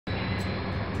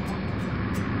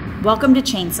Welcome to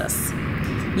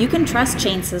ChainSys. You can trust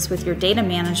ChainSys with your data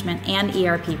management and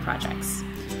ERP projects.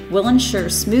 We'll ensure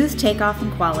smooth takeoff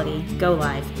and quality go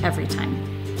live every time.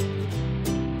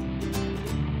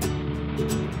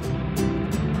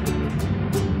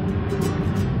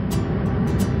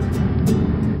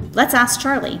 Let's ask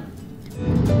Charlie.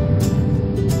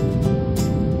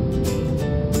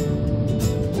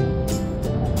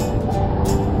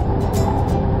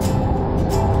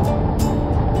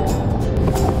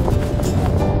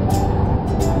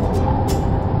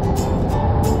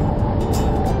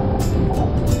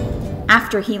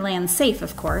 After he lands safe,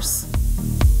 of course.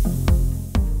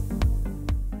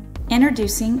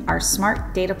 Introducing our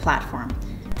Smart Data Platform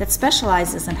that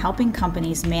specializes in helping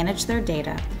companies manage their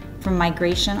data from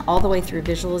migration all the way through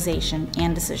visualization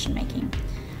and decision making.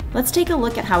 Let's take a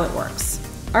look at how it works.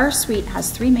 Our suite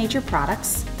has 3 major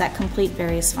products that complete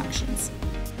various functions.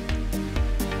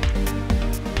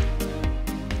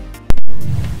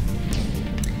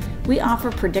 We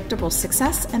offer predictable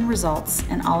success and results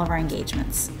in all of our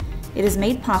engagements. It is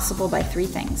made possible by 3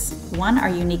 things. 1, our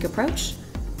unique approach.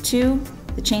 2,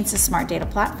 the ChainSys Smart Data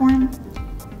Platform.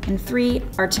 And 3,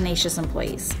 our tenacious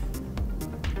employees.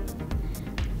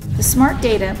 The Smart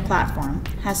Data Platform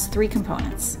has 3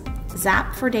 components: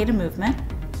 Zap for data movement,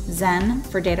 Zen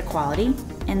for data quality,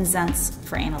 and Zens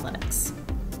for analytics.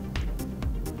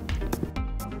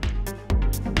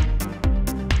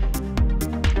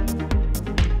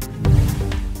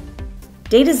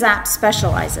 Data Zap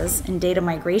specializes in data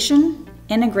migration,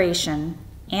 integration,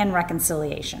 and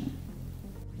reconciliation.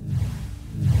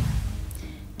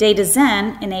 Data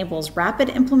Zen enables rapid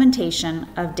implementation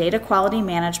of data quality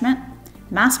management,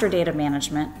 master data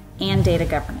management, and data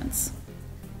governance.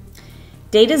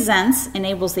 Data Zens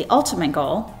enables the ultimate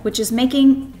goal, which is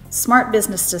making smart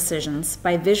business decisions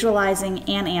by visualizing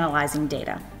and analyzing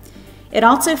data. It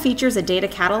also features a data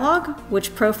catalog,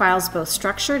 which profiles both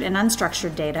structured and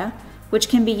unstructured data, which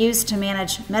can be used to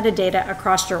manage metadata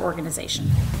across your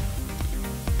organization.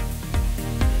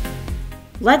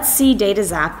 Let's see Data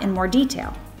Zap in more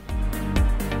detail.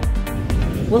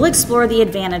 We'll explore the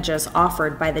advantages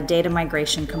offered by the data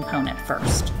migration component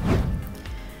first.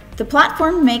 The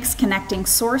platform makes connecting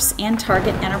source and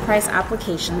target enterprise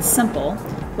applications simple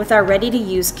with our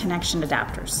ready-to-use connection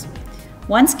adapters.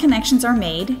 Once connections are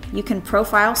made, you can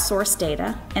profile source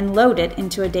data and load it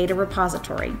into a data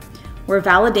repository, where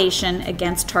validation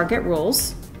against target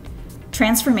rules,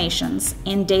 transformations,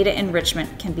 and data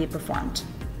enrichment can be performed.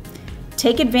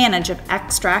 Take advantage of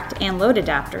extract and load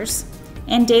adapters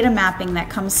and data mapping that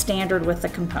comes standard with the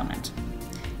component.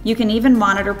 You can even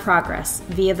monitor progress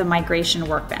via the migration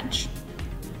workbench.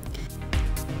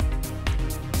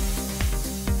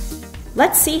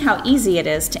 Let's see how easy it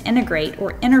is to integrate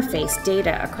or interface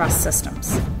data across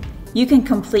systems. You can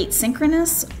complete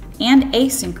synchronous and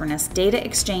asynchronous data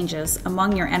exchanges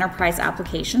among your enterprise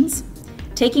applications,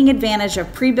 taking advantage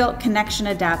of pre-built connection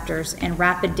adapters and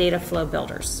rapid data flow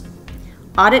builders.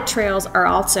 Audit trails are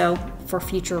also for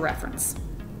future reference.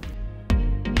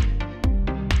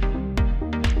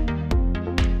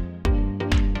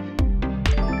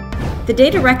 The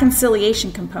data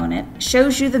reconciliation component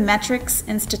shows you the metrics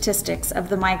and statistics of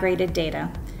the migrated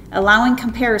data, allowing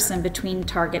comparison between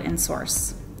target and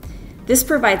source. This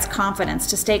provides confidence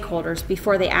to stakeholders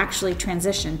before they actually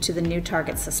transition to the new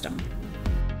target system.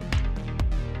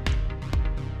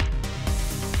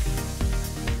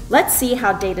 Let's see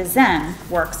how Data Zen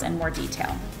works in more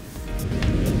detail.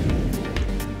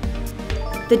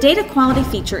 The data quality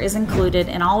feature is included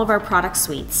in all of our product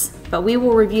suites, but we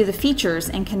will review the features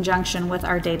in conjunction with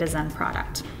our Data Zen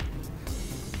product.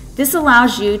 This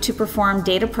allows you to perform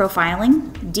data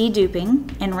profiling,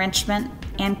 deduping, enrichment,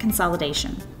 and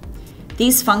consolidation.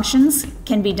 These functions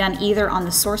can be done either on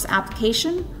the source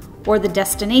application or the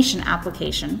destination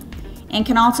application, and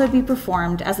can also be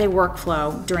performed as a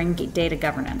workflow during data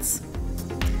governance.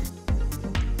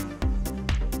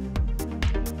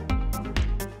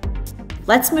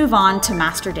 Let's move on to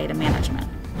master data management.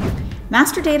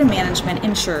 Master data management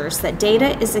ensures that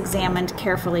data is examined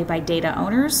carefully by data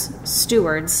owners,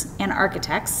 stewards, and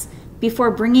architects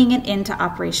before bringing it into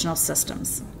operational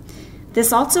systems.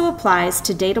 This also applies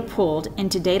to data pulled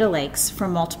into data lakes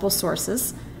from multiple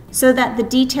sources so that the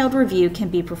detailed review can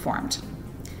be performed.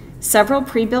 Several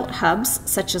pre-built hubs,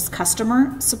 such as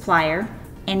customer, supplier,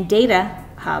 and data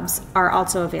hubs, are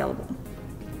also available.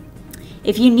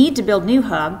 If you need to build new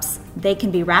hubs, they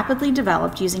can be rapidly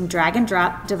developed using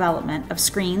drag-and-drop development of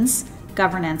screens,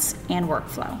 governance, and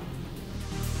workflow.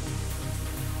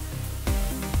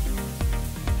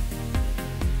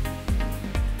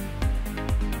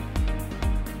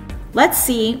 Let's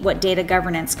see what data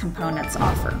governance components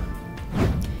offer.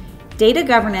 Data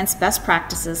governance best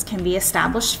practices can be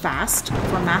established fast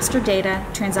for master data,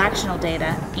 transactional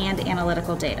data, and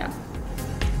analytical data.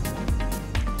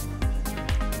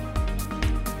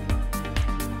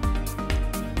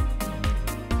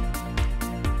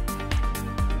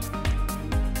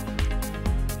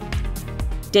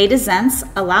 Data Sense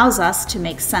allows us to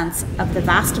make sense of the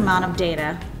vast amount of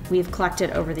data we've collected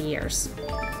over the years.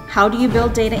 How do you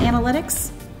build data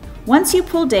analytics? Once you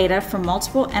pull data from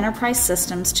multiple enterprise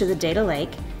systems to the data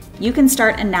lake, you can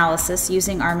start analysis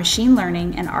using our machine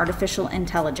learning and artificial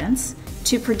intelligence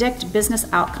to predict business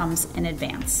outcomes in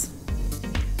advance.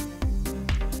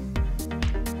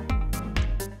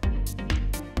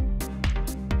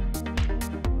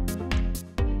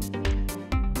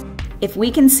 If we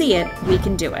can see it, we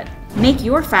can do it. Make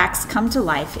your facts come to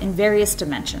life in various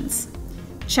dimensions.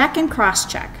 Check and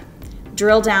cross-check.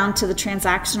 Drill down to the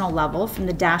transactional level from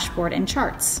the dashboard and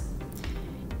charts.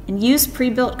 And use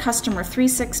pre-built Customer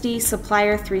 360,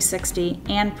 Supplier 360,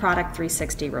 and Product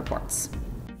 360 reports.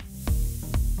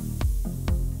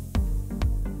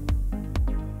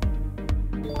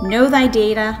 Know thy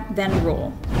data, then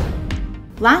rule.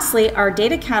 Lastly, our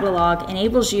data catalog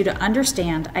enables you to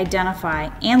understand, identify,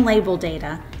 and label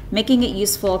data, making it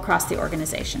useful across the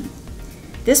organization.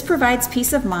 This provides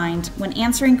peace of mind when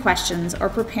answering questions or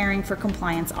preparing for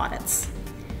compliance audits.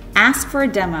 Ask for a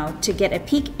demo to get a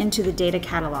peek into the data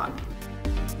catalog.